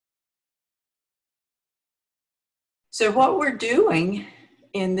So what we're doing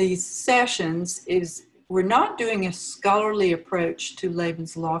in these sessions is we're not doing a scholarly approach to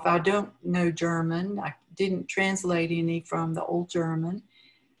lebenslauf. I don't know German. I didn't translate any from the Old German,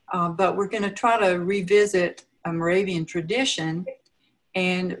 but we're going to try to revisit a Moravian tradition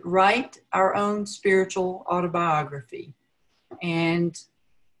and write our own spiritual autobiography. And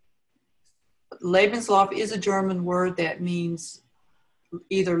lebenslauf is a German word that means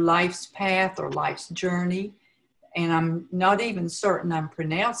either life's path or life's journey. And I'm not even certain I'm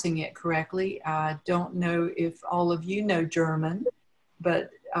pronouncing it correctly. I don't know if all of you know German,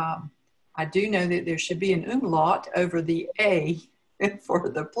 but I do know that there should be an umlaut over the A for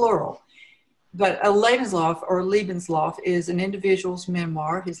the plural. But a lebenslauf or lebenslauf is an individual's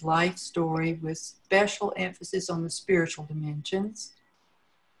memoir, his life story, with special emphasis on the spiritual dimensions.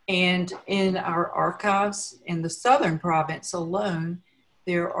 And in our archives in the southern province alone,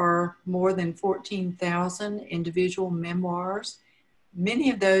 there are more than 14,000 individual memoirs.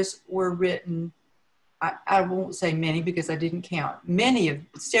 Many of those were written, I won't say many because I didn't count.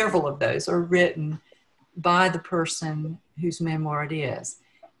 Several of those are written by the person whose memoir it is.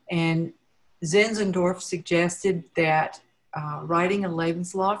 And Zinzendorf suggested that writing a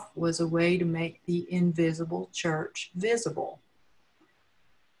lebenslauf was a way to make the invisible church visible.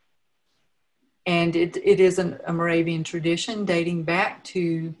 And it is a Moravian tradition dating back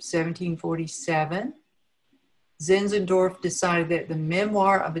to 1747. Zinzendorf decided that the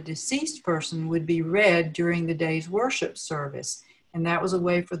memoir of a deceased person would be read during the day's worship service. And that was a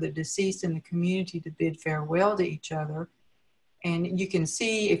way for the deceased and the community to bid farewell to each other. And you can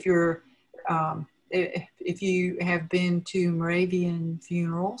see if you have been to Moravian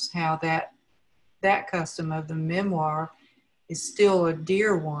funerals, how that custom of the memoir is still a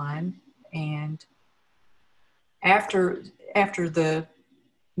dear one. And after the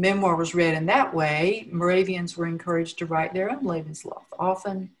memoir was read in that way, Moravians were encouraged to write their own lebenslauf,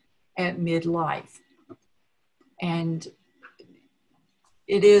 often at midlife. And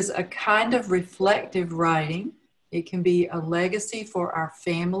it is a kind of reflective writing. It can be a legacy for our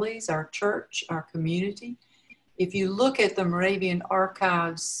families, our church, our community. If you look at the Moravian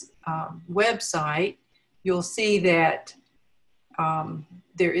Archives website, you'll see that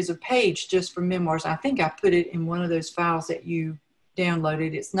there is a page just for memoirs. I think I put it in one of those files that you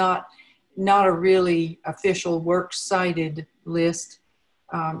downloaded. It's not a really official works cited list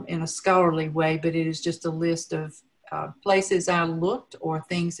in a scholarly way, but it is just a list of places I looked or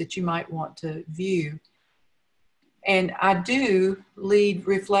things that you might want to view. And I do lead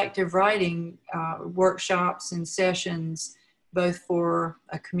reflective writing workshops and sessions, both for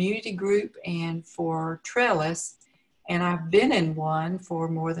a community group and for Trellis. And I've been in one for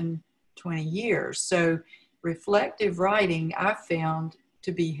more than 20 years. So reflective writing I've found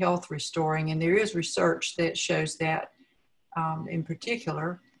to be health restoring. And there is research that shows that in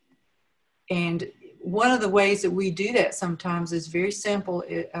particular. And one of the ways that we do that sometimes is very simple,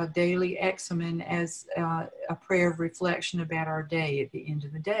 a daily examen as a prayer of reflection about our day at the end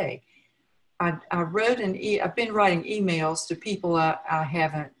of the day. I've been writing emails to people I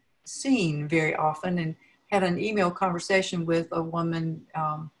haven't seen very often, and had an email conversation with a woman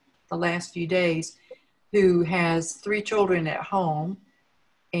the last few days who has 3 children at home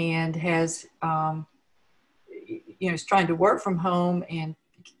and has, is trying to work from home and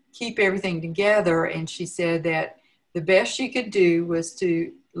keep everything together. And she said that the best she could do was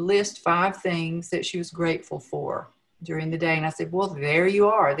to list 5 things that she was grateful for during the day. And I said, well, there you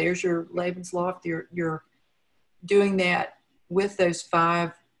are. There's your lebenslauf. You're doing that with those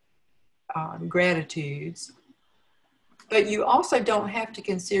 5 gratitudes. But you also don't have to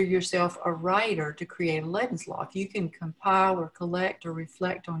consider yourself a writer to create a lebenslauf. You can compile or collect or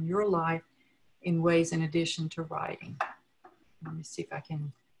reflect on your life in ways in addition to writing. Let me see if I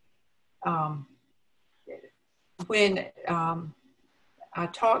can. When I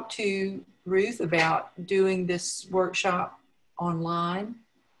talked to Ruth about doing this workshop online,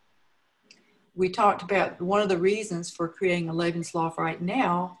 we talked about one of the reasons for creating a lebenslauf right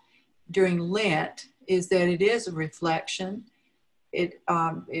now during Lent is that it is a reflection. It's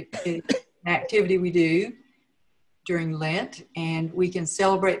an activity we do during Lent, and we can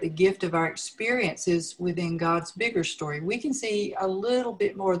celebrate the gift of our experiences within God's bigger story. We can see a little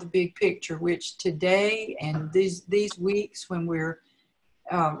bit more of the big picture, which today and these weeks when we're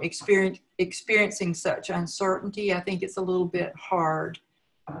experiencing such uncertainty, I think it's a little bit hard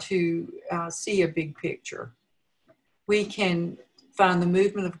to see a big picture. We can find the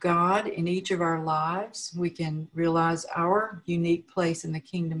movement of God in each of our lives. We can realize our unique place in the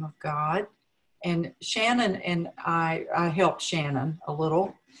kingdom of God. And Shannon and I helped Shannon a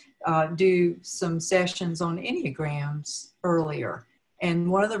little do some sessions on Enneagrams earlier.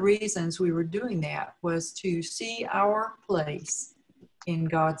 And one of the reasons we were doing that was to see our place in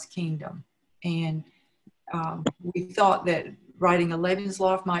God's kingdom. And we thought that writing a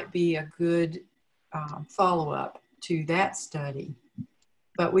lebenslauf might be a good follow-up to that study.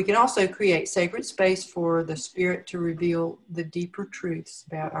 But we can also create sacred space for the Spirit to reveal the deeper truths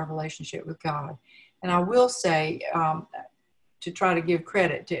about our relationship with God. And I will say, to try to give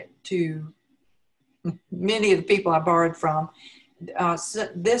credit to many of the people I borrowed from, so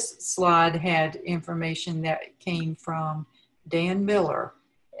this slide had information that came from Dan Miller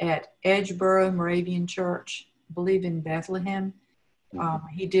at Edgeboro Moravian Church, I believe in Bethlehem.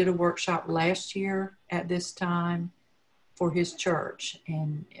 He did a workshop last year at this time for his church,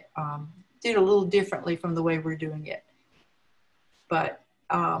 and did a little differently from the way we're doing it. But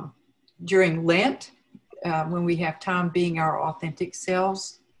during Lent, when we have time being our authentic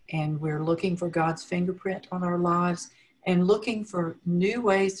selves, and we're looking for God's fingerprint on our lives, and looking for new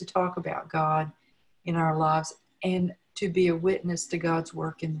ways to talk about God in our lives, and to be a witness to God's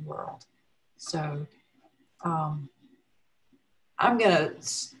work in the world. So I'm going to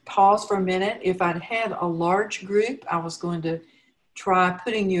pause for a minute. If I'd had a large group, I was going to try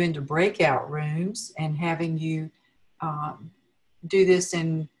putting you into breakout rooms and having you do this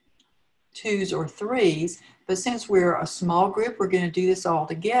in 2s or 3s. But since we're a small group, we're going to do this all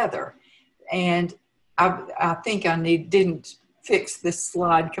together. And I think I didn't fix this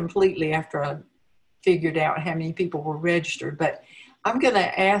slide completely after I figured out how many people were registered. But I'm going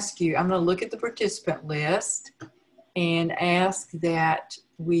to ask you, I'm going to look at the participant list and ask that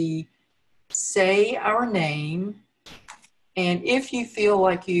we say our name. And if you feel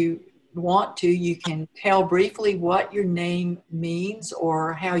like you want to, you can tell briefly what your name means,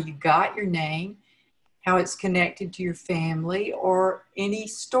 or how you got your name, how it's connected to your family, or any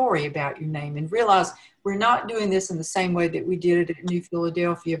story about your name. And realize we're not doing this in the same way that we did it at New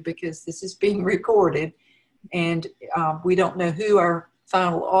Philadelphia, because this is being recorded, and we don't know who our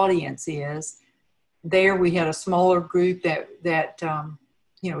final audience is. There we had a smaller group that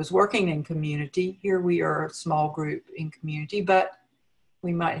was working in community. Here we are a small group in community, but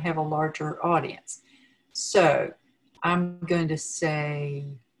we might have a larger audience. So I'm going to say,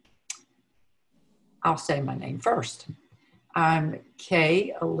 I'll say my name first. I'm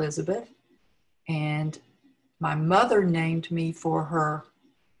Kay Elizabeth, and my mother named me for her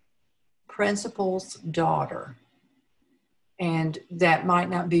principal's daughter. And that might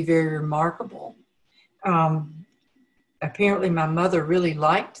not be very remarkable. Apparently my mother really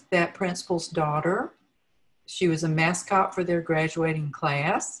liked that principal's daughter. She was a mascot for their graduating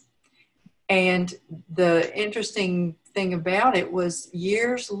class. And the interesting thing about it was,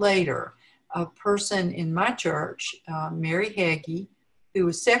 years later, a person in my church, Mary Hagee, who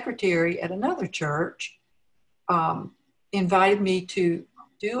was secretary at another church, invited me to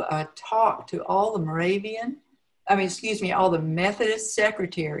do a talk to all the Methodist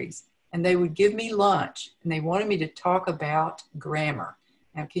secretaries, and they would give me lunch, and they wanted me to talk about grammar.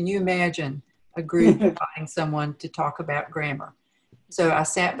 Now, can you imagine a group inviting someone to talk about grammar? So I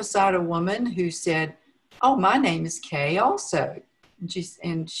sat beside a woman who said, "Oh, my name is Kay also."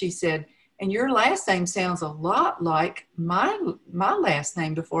 And she said, "And your last name sounds a lot like my last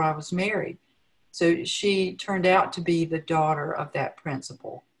name before I was married." So she turned out to be the daughter of that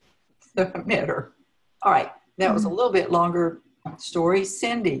principal. So I met her. All right, that was a little bit longer story.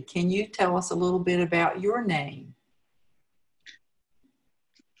 Cindy, can you tell us a little bit about your name?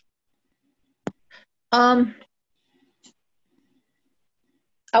 I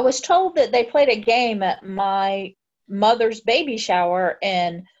was told that they played a game at my mother's baby shower,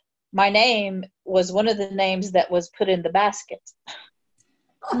 and my name was one of the names that was put in the basket.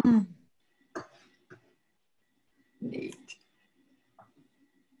 Neat.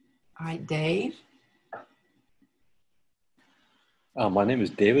 All right, Dave. My name is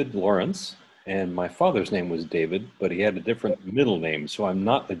David Lawrence, and my father's name was David, but he had a different middle name, so I'm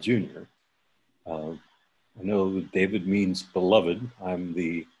not a junior. I know that David means beloved. I'm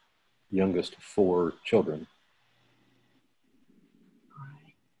the youngest of 4 children. All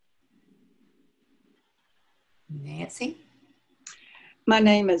right. Nancy? My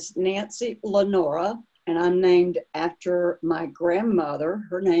name is Nancy Lenora, and I'm named after my grandmother.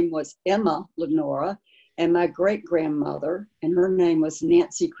 Her name was Emma Lenora, and my great-grandmother, and her name was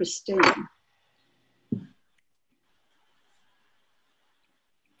Nancy Christine.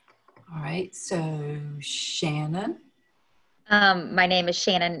 All right, so Shannon. My name is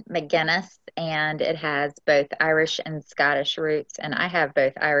Shannon McGinnis, and it has both Irish and Scottish roots, and I have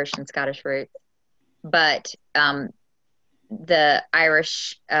both Irish and Scottish roots. But the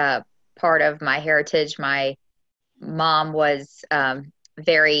Irish part of my heritage. My mom was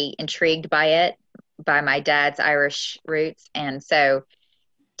very intrigued by it, by my dad's Irish roots. And so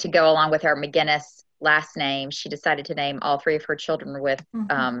to go along with her McGinnis last name, she decided to name all three of her children with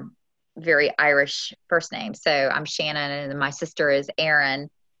very Irish first names. So I'm Shannon, and my sister is Erin,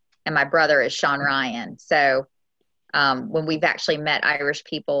 and my brother is Sean Ryan. So when we've actually met Irish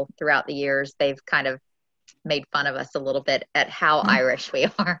people throughout the years, they've kind of made fun of us a little bit at how Irish we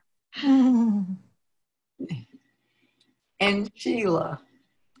are. And Sheila.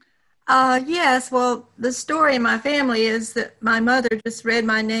 Yes, well, the story in my family is that my mother just read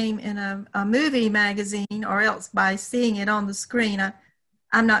my name in a movie magazine, or else by seeing it on the screen.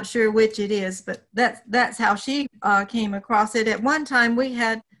 I'm not sure which it is, but that's how she came across it. At one time, we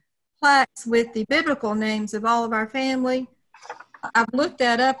had plaques with the biblical names of all of our family. I've looked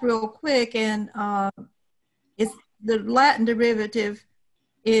that up real quick, and it's the Latin derivative.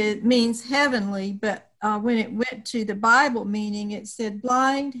 It means heavenly, but when it went to the Bible meaning, it said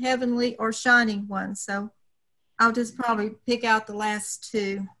blind, heavenly, or shining one. So I'll just probably pick out the last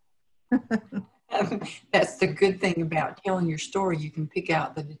two. That's the good thing about telling your story. You can pick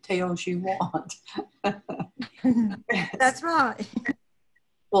out the details you want. That's right.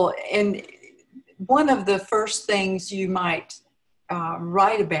 Well, and one of the first things you might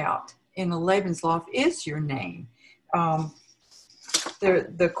write about in a lebenslauf is your name.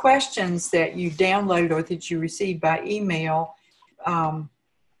 The questions that you download or that you receive by email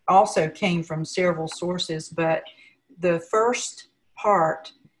also came from several sources, but the first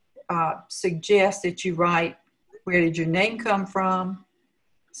part suggests that you write, where did your name come from,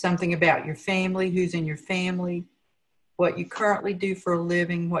 something about your family, who's in your family, what you currently do for a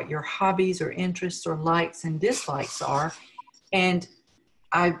living, what your hobbies or interests or likes and dislikes are. And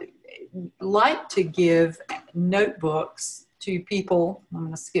I like to give notebooks to people. I'm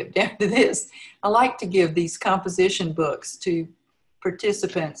going to skip down to this. I like to give these composition books to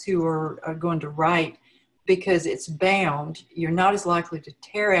participants who are going to write, because it's bound. You're not as likely to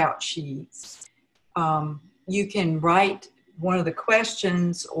tear out sheets. You can write one of the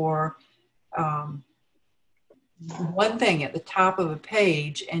questions or one thing at the top of a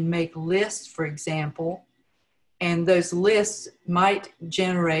page and make lists, for example, and those lists might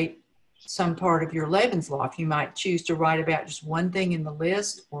generate some part of your lebenslauf. You might choose to write about just one thing in the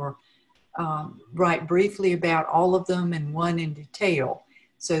list, or write briefly about all of them and one in detail.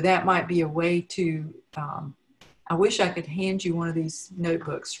 So that might be a way to, I wish I could hand you one of these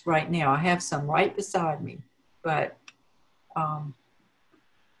notebooks right now. I have some right beside me, but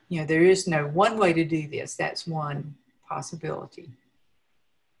you know, there is no one way to do this. That's one possibility.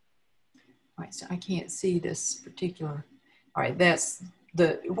 All right, so I can't see this particular, all right, that's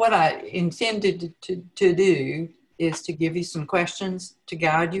what I intended to do is to give you some questions to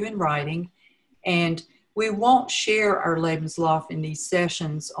guide you in writing. And we won't share our lebenslauf in these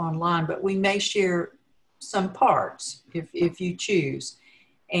sessions online, but we may share some parts if you choose.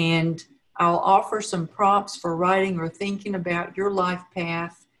 And I'll offer some prompts for writing or thinking about your life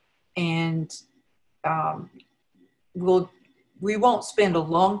path. And we won't spend a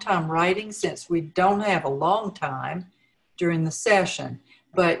long time writing, since we don't have a long time during the session.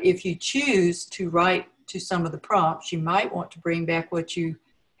 But if you choose to write to some of the prompts, you might want to bring back what you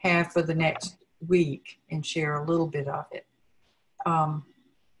have for the next week and share a little bit of it.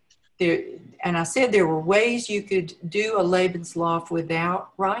 And I said there were ways you could do a lebenslauf without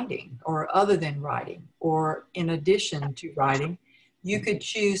writing, or other than writing, or in addition to writing. You could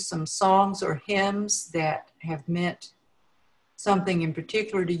choose some songs or hymns that have meant something in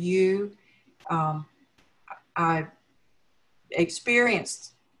particular to you. I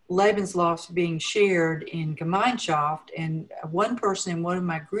experienced lebenslaufs being shared in Gemeinschaft, and one person in one of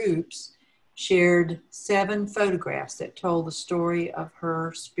my groups shared 7 photographs that told the story of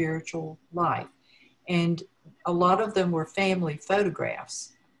her spiritual life. And a lot of them were family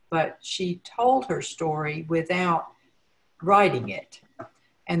photographs, but she told her story without writing it.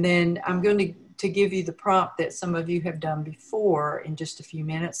 And then I'm going to give you the prompt that some of you have done before in just a few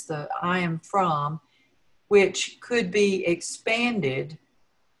minutes, the I am from, which could be expanded.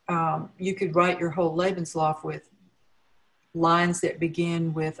 You could write your whole lebenslauf with lines that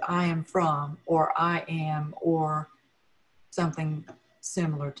begin with I am from, or I am, or something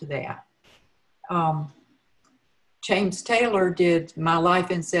similar to that. James Taylor did My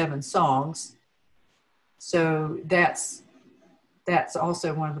Life in 7 Songs. So that's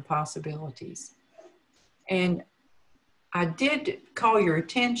also one of the possibilities. And I did call your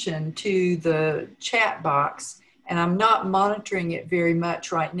attention to the chat box And I'm not monitoring it very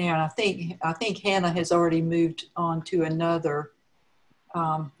much right now. And I think Hannah has already moved on to another.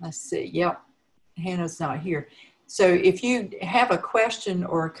 Let's see. Yep, Hannah's not here. So if you have a question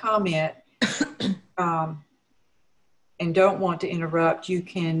or a comment and don't want to interrupt, you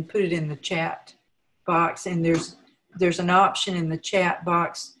can put it in the chat box. And there's an option in the chat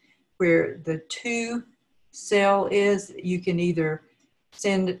box where the to cell is. You can either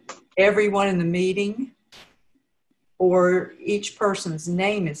send everyone in the meeting, or each person's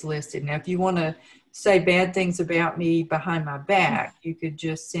name is listed. Now, if you want to say bad things about me behind my back, you could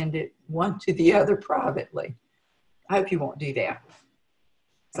just send it one to the other privately. I hope you won't do that,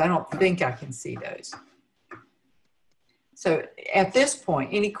 because I don't think I can see those. So at this point,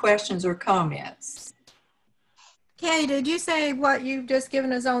 any questions or comments? Kay, did you say what you've just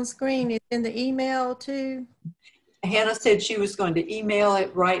given us on screen is in the email too? Hannah said she was going to email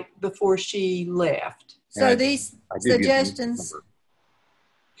it right before she left. So these suggestions.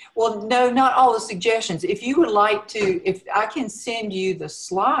 Well, no, not all the suggestions. If you would like to, if I can send you the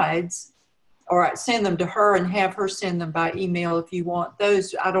slides, or I send them to her and have her send them by email if you want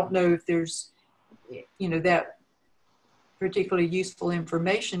those. I don't know if there's, you know, that particularly useful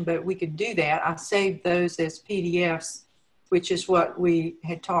information, but we could do that. I saved those as PDFs, which is what we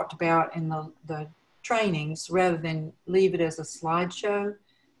had talked about in the trainings, rather than leave it as a slideshow.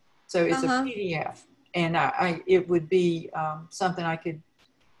 So it's a PDF, and it would be something I could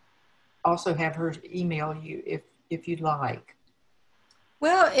also have her email you if you'd like.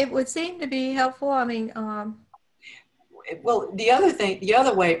 Well, it would seem to be helpful. I mean, well, the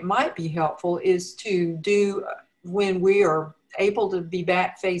other way it might be helpful is to do, when we are able to be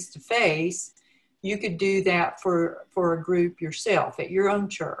back face to face, you could do that for a group yourself at your own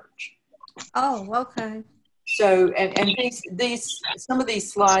church. Oh, okay. So, and these some of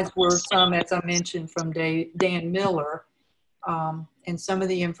these slides were some, as I mentioned, from Dan Miller, and some of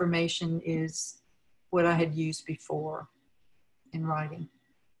the information is what I had used before in writing.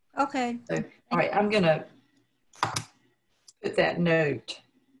 Okay. So, all right, I'm going to put that note,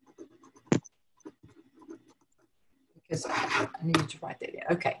 because I needed to write that in.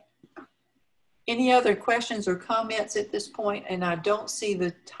 Okay. Any other questions or comments at this point? And I don't see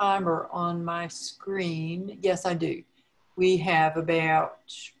the timer on my screen. Yes, I do. We have about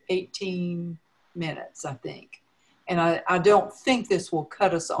 18 minutes, I think. And I don't think this will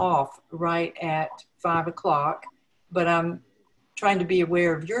cut us off right at 5 o'clock, but I'm trying to be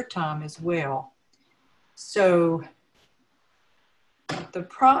aware of your time as well. So the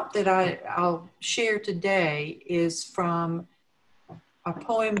prompt that I'll share today is from a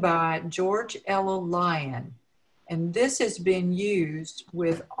poem by George Ella Lyon. And this has been used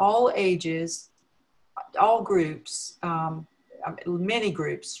with all ages, all groups, many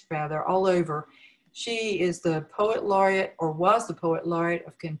groups rather, all over. She is the poet laureate, or was the poet laureate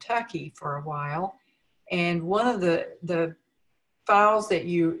of Kentucky for a while. And one of the files that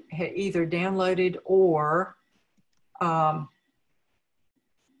you had either downloaded or, I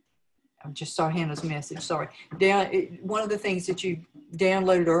just saw Hannah's message, sorry. One of the things that you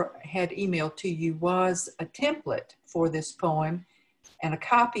downloaded or had emailed to you was a template for this poem, and a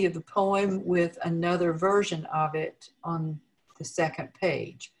copy of the poem with another version of it on the second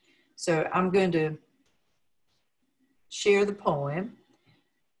page. So I'm going to share the poem.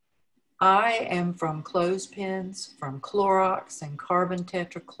 I am from clothespins, from Clorox and carbon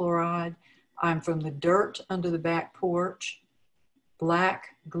tetrachloride. I'm from the dirt under the back porch.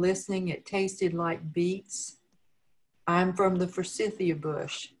 Black, glistening, it tasted like beets. I'm from the forsythia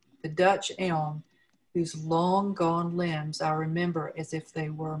bush, the Dutch elm, whose long gone limbs I remember as if they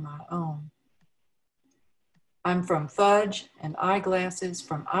were my own. I'm from fudge and eyeglasses,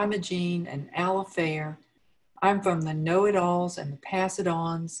 from Imogene and Alifair. I'm from the know-it-alls and the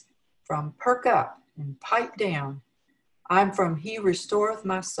pass-it-ons, from perk up and pipe down. I'm from he restoreth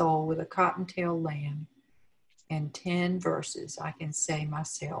my soul with a cottontail lamb. And 10 verses I can say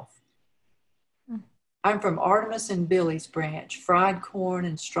myself. I'm from Artemis and Billy's branch, fried corn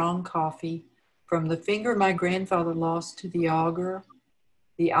and strong coffee, from the finger my grandfather lost to the auger,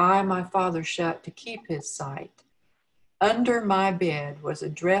 the eye my father shut to keep his sight. Under my bed was a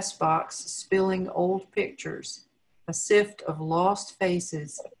dress box spilling old pictures, a sift of lost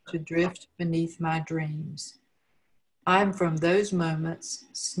faces to drift beneath my dreams. I'm from those moments,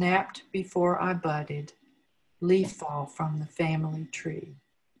 snapped before I budded, leaf fall from the family tree.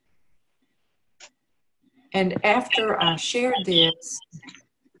 And after I shared this,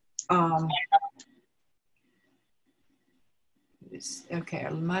 okay, I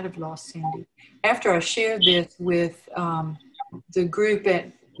might have lost Cindy. After I shared this with the group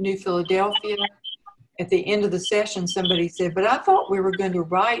at New Philadelphia, at the end of the session, somebody said, but I thought we were going to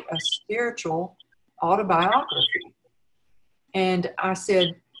write a spiritual autobiography. And I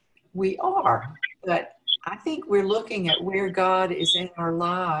said, we are, but I think we're looking at where God is in our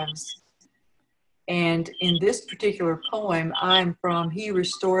lives. And in this particular poem, I'm from, He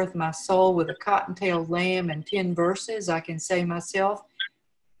restoreth my soul with a cottontail lamb and 10 verses, I can say myself,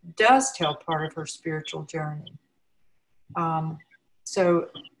 does tell part of her spiritual journey. So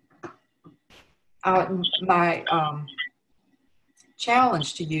my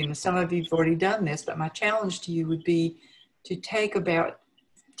challenge to you, and some of you have already done this, but my challenge to you would be to take about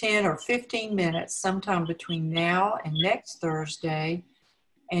 10 or 15 minutes sometime between now and next Thursday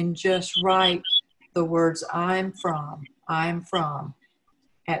and just write the words I'm from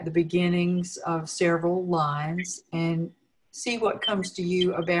at the beginnings of several lines, and see what comes to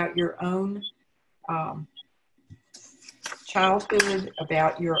you about your own childhood,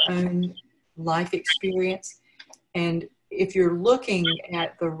 about your own life experience. And if you're looking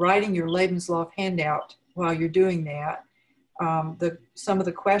at the Writing Your Lebenslauf handout while you're doing that, some of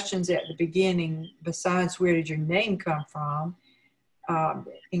the questions at the beginning, besides where did your name come from,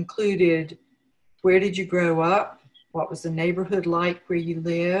 included where did you grow up, what was the neighborhood like where you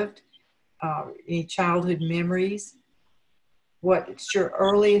lived, any childhood memories, what's your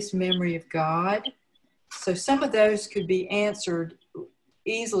earliest memory of God. So some of those could be answered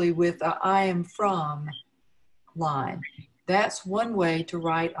easily with a I am from line. That's one way to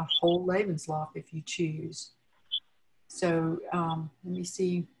write a whole Lebenslauf if you choose. So let me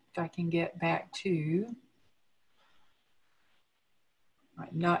see if I can get back to,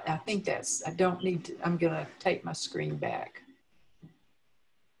 I think that's, I don't need to, I'm gonna take my screen back.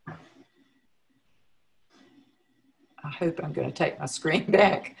 I hope I'm gonna take my screen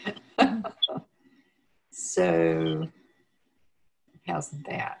back. So how's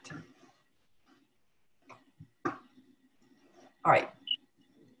that? All right.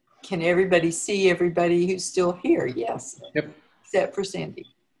 Can everybody see everybody who's still here? Yes. Yep. Except for Cindy.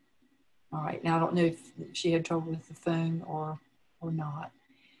 All right. Now I don't know if she had trouble with the phone or not.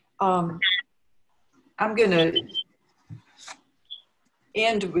 I'm going to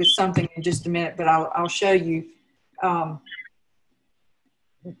end with something in just a minute, but I'll show you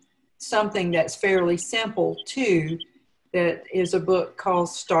something that's fairly simple too. That is a book called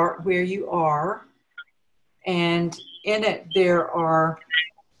Start Where You Are, and in it there are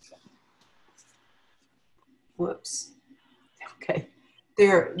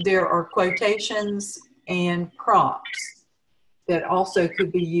there are quotations and prompts that also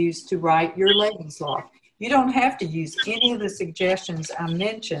could be used to write your Lebenslauf. You don't have to use any of the suggestions I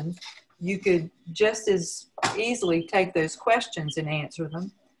mentioned. You could just as easily take those questions and answer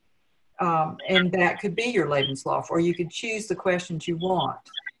them. And that could be your Lebenslauf, or you could choose the questions you want.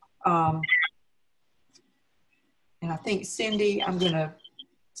 And I think, Cindy, I'm going to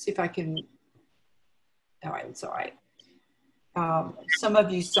see if I can, all right, it's all right. Some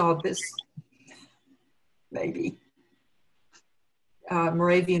of you saw this, maybe.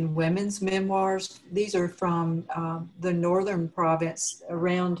 Moravian women's memoirs. These are from the northern province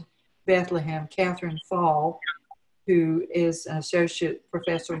around Bethlehem. Catherine Fall, who is an associate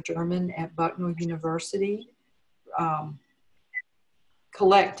professor of German at Bucknell University,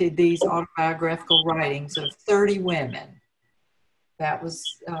 collected these autobiographical writings of 30 women. That was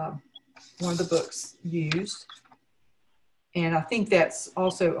one of the books used. And I think that's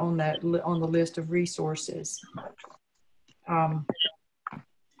also on the list of resources.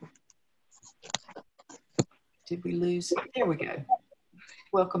 Did we lose? There we go.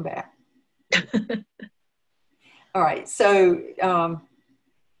 Welcome back. All right, so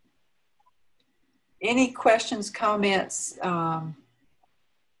any questions, comments,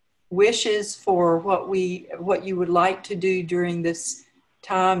 wishes for what you would like to do during this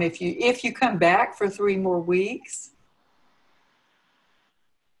time if you come back for 3 more weeks?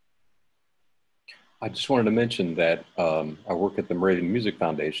 I just wanted to mention that I work at the Moravian Music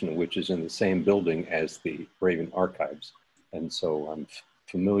Foundation, which is in the same building as the Moravian Archives. And so I'm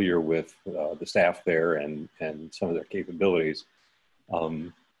familiar with the staff there and some of their capabilities.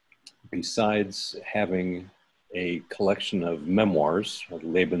 Besides having a collection of memoirs,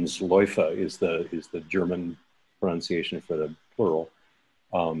 lebenslauf is the German pronunciation for the plural.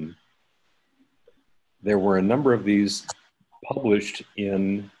 There were a number of these published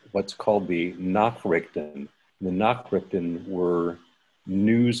in what's called the Nachrichten. The Nachrichten were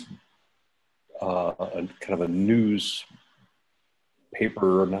news, kind of a news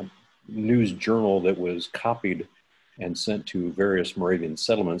paper, or not news journal that was copied and sent to various Moravian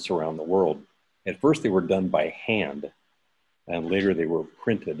settlements around the world. At first they were done by hand, and later they were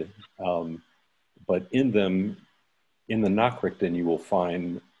printed. But in them, in the Nachrichten, you will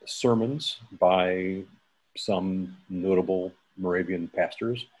find sermons by some notable Moravian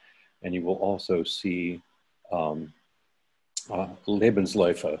pastors, and you will also see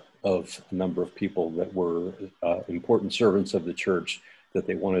lebenslaufe of a number of people that were important servants of the church that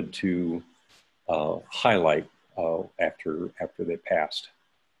they wanted to highlight after they passed.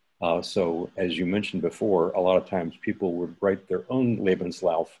 So as you mentioned before, a lot of times people would write their own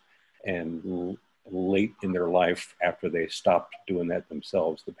lebenslauf, and late in their life, after they stopped doing that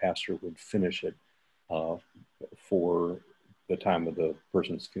themselves, the pastor would finish it for the time of the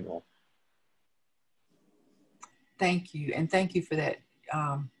person's funeral. Thank you. And thank you for that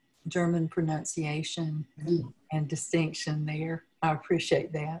German pronunciation and distinction there. I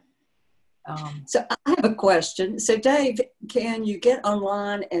appreciate that. So I have a question. So Dave, can you get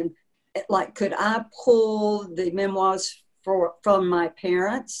online and could I pull the memoirs from my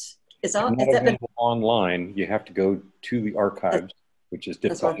parents? Is that available online? You have to go to the archives, which is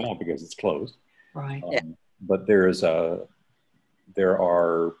difficult now because it's closed. Right. But there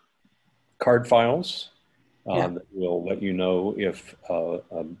are card files that will let you know if a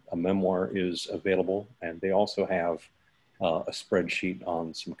memoir is available, and they also have a spreadsheet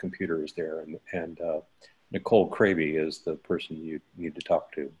on some computers there, and Nicole Cravey is the person you need to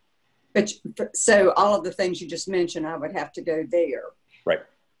talk to. So all of the things you just mentioned, I would have to go there. Right.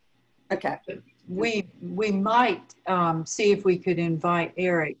 Okay. We might see if we could invite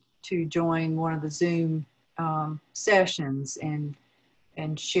Eric to join one of the Zoom sessions and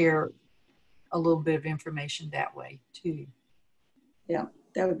share a little bit of information that way too. Yeah,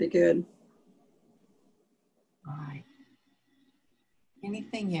 that would be good. All right.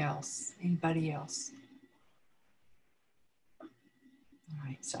 Anything else? Anybody else? All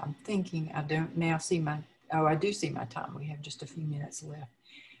right, so I'm thinking, I don't now see I do see my time. We have just a few minutes left.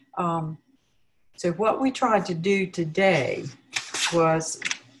 So what we tried to do today was,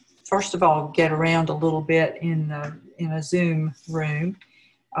 first of all, get around a little bit in a Zoom room.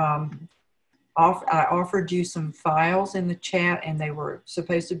 I offered you some files in the chat, and they were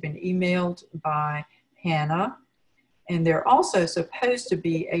supposed to have been emailed by Hannah. And they're also supposed to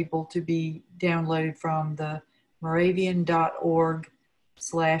be able to be downloaded from the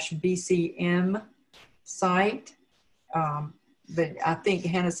moravian.org/BCM site. But I think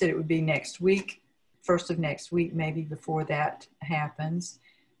Hannah said it would be next week, first of next week, maybe before that happens.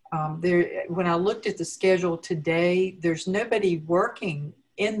 When I looked at the schedule today, there's nobody working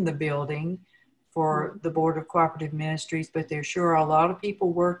in the building for the Board of Cooperative Ministries, but there sure are a lot of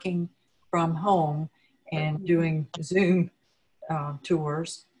people working from home and doing Zoom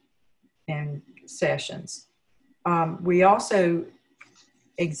tours and sessions. We also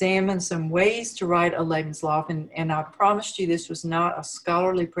examined some ways to write a lebenslauf, and I promised you this was not a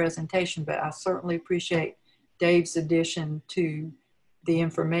scholarly presentation, but I certainly appreciate Dave's addition to the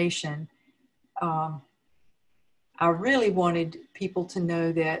information. I really wanted people to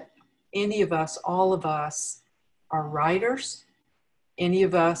know that any of us, all of us, are writers. Any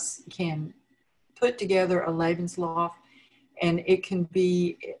of us can put together a lebenslauf, and it can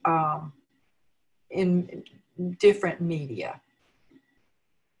be in different media.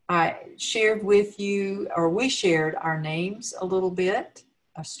 I shared with you, or we shared our names a little bit,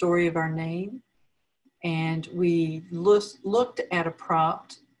 a story of our name, and we looked at a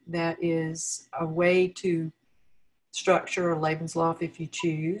prompt that is a way to structure a lebenslauf if you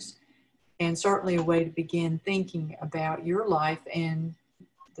choose, and certainly a way to begin thinking about your life and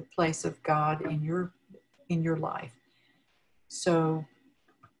the place of God in your life. So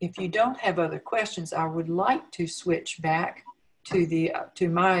if you don't have other questions, I would like to switch back to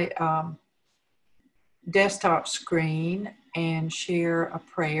my desktop screen and share a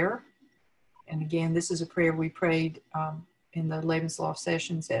prayer. And again, this is a prayer we prayed in the lebenslauf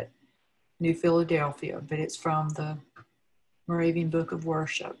sessions at New Philadelphia, but it's from the Moravian Book of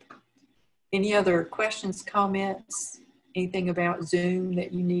Worship. Any other questions, comments, anything about Zoom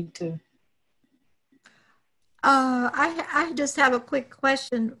that you need to? I just have a quick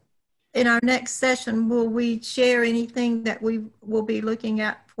question. In our next session, will we share anything that we will be looking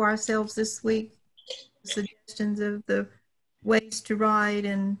at for ourselves this week? Suggestions of the ways to write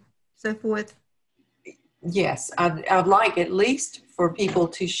and so forth? Yes, I'd like at least for people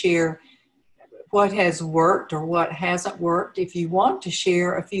to share what has worked or what hasn't worked. If you want to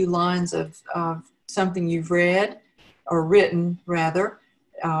share a few lines of something you've read or written, rather,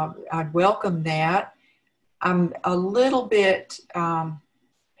 I'd welcome that. I'm a little bit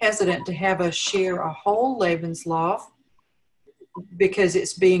hesitant to have us share a whole lebenslauf because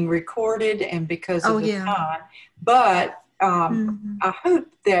it's being recorded and because of the time. But I hope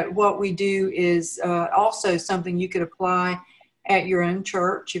that what we do is also something you could apply at your own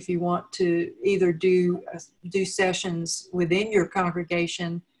church if you want to either do sessions within your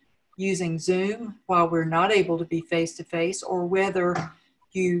congregation using Zoom while we're not able to be face-to-face, or whether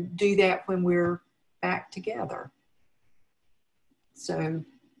you do that when we're back together. So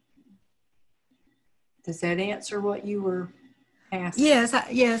does that answer what you were asking? Yes,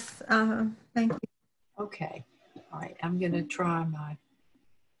 yes. Thank you. Okay. All right. I'm going to try my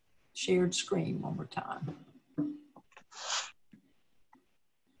shared screen one more time.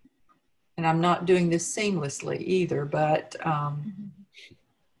 And I'm not doing this seamlessly either, but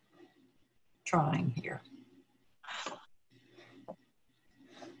trying here.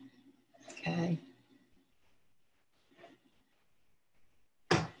 Okay.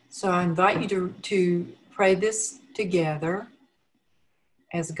 So I invite you to pray this together.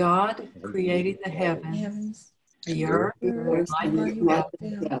 As God created the heavens, the earth, and life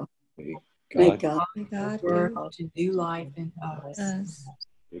itself, May God work to new life in us.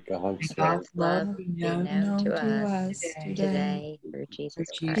 May God's love be known to us today through Jesus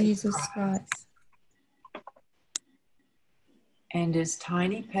Christ. And as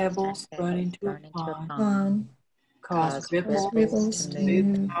tiny pebbles thrown into a pond, cause ripples to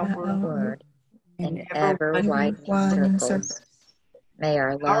move outward in ever-widening circles. May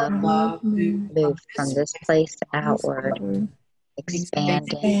our love move from this place outward,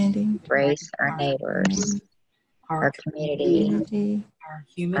 expanding, embrace our neighbors, our community, our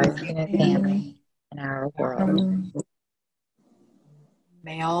human family, and our world.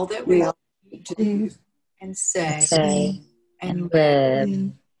 May all that we do and say and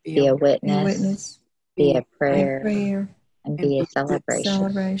live be a witness, be a prayer, and be a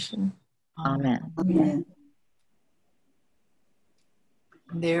celebration. Amen. Amen.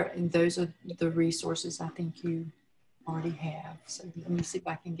 And those are the resources I think you already have. So let me see if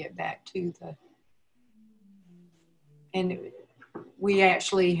I can get back to and we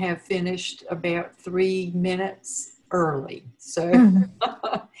actually have finished about 3 minutes early. So,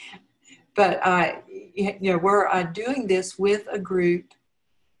 but we're doing this with a group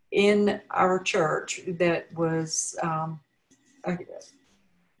in our church that was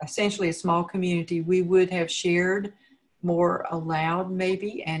essentially a small community. We would have shared more aloud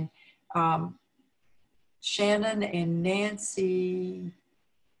maybe, and Shannon and Nancy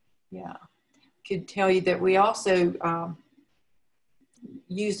could tell you that we also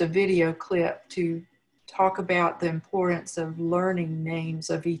used a video clip to talk about the importance of learning names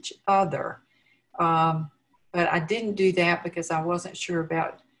of each other, but I didn't do that because I wasn't sure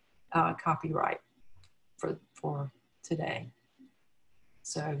about copyright for today.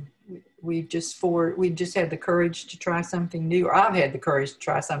 So we just had the courage to try something new, or I've had the courage to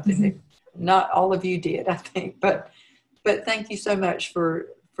try something new. Not all of you did, I think, but thank you so much for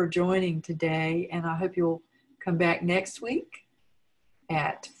joining today, and I hope you'll come back next week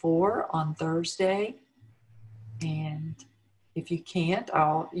at 4 on Thursday. And if you can't,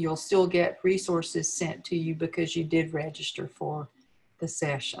 you'll still get resources sent to you because you did register for the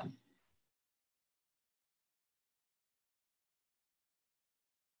session.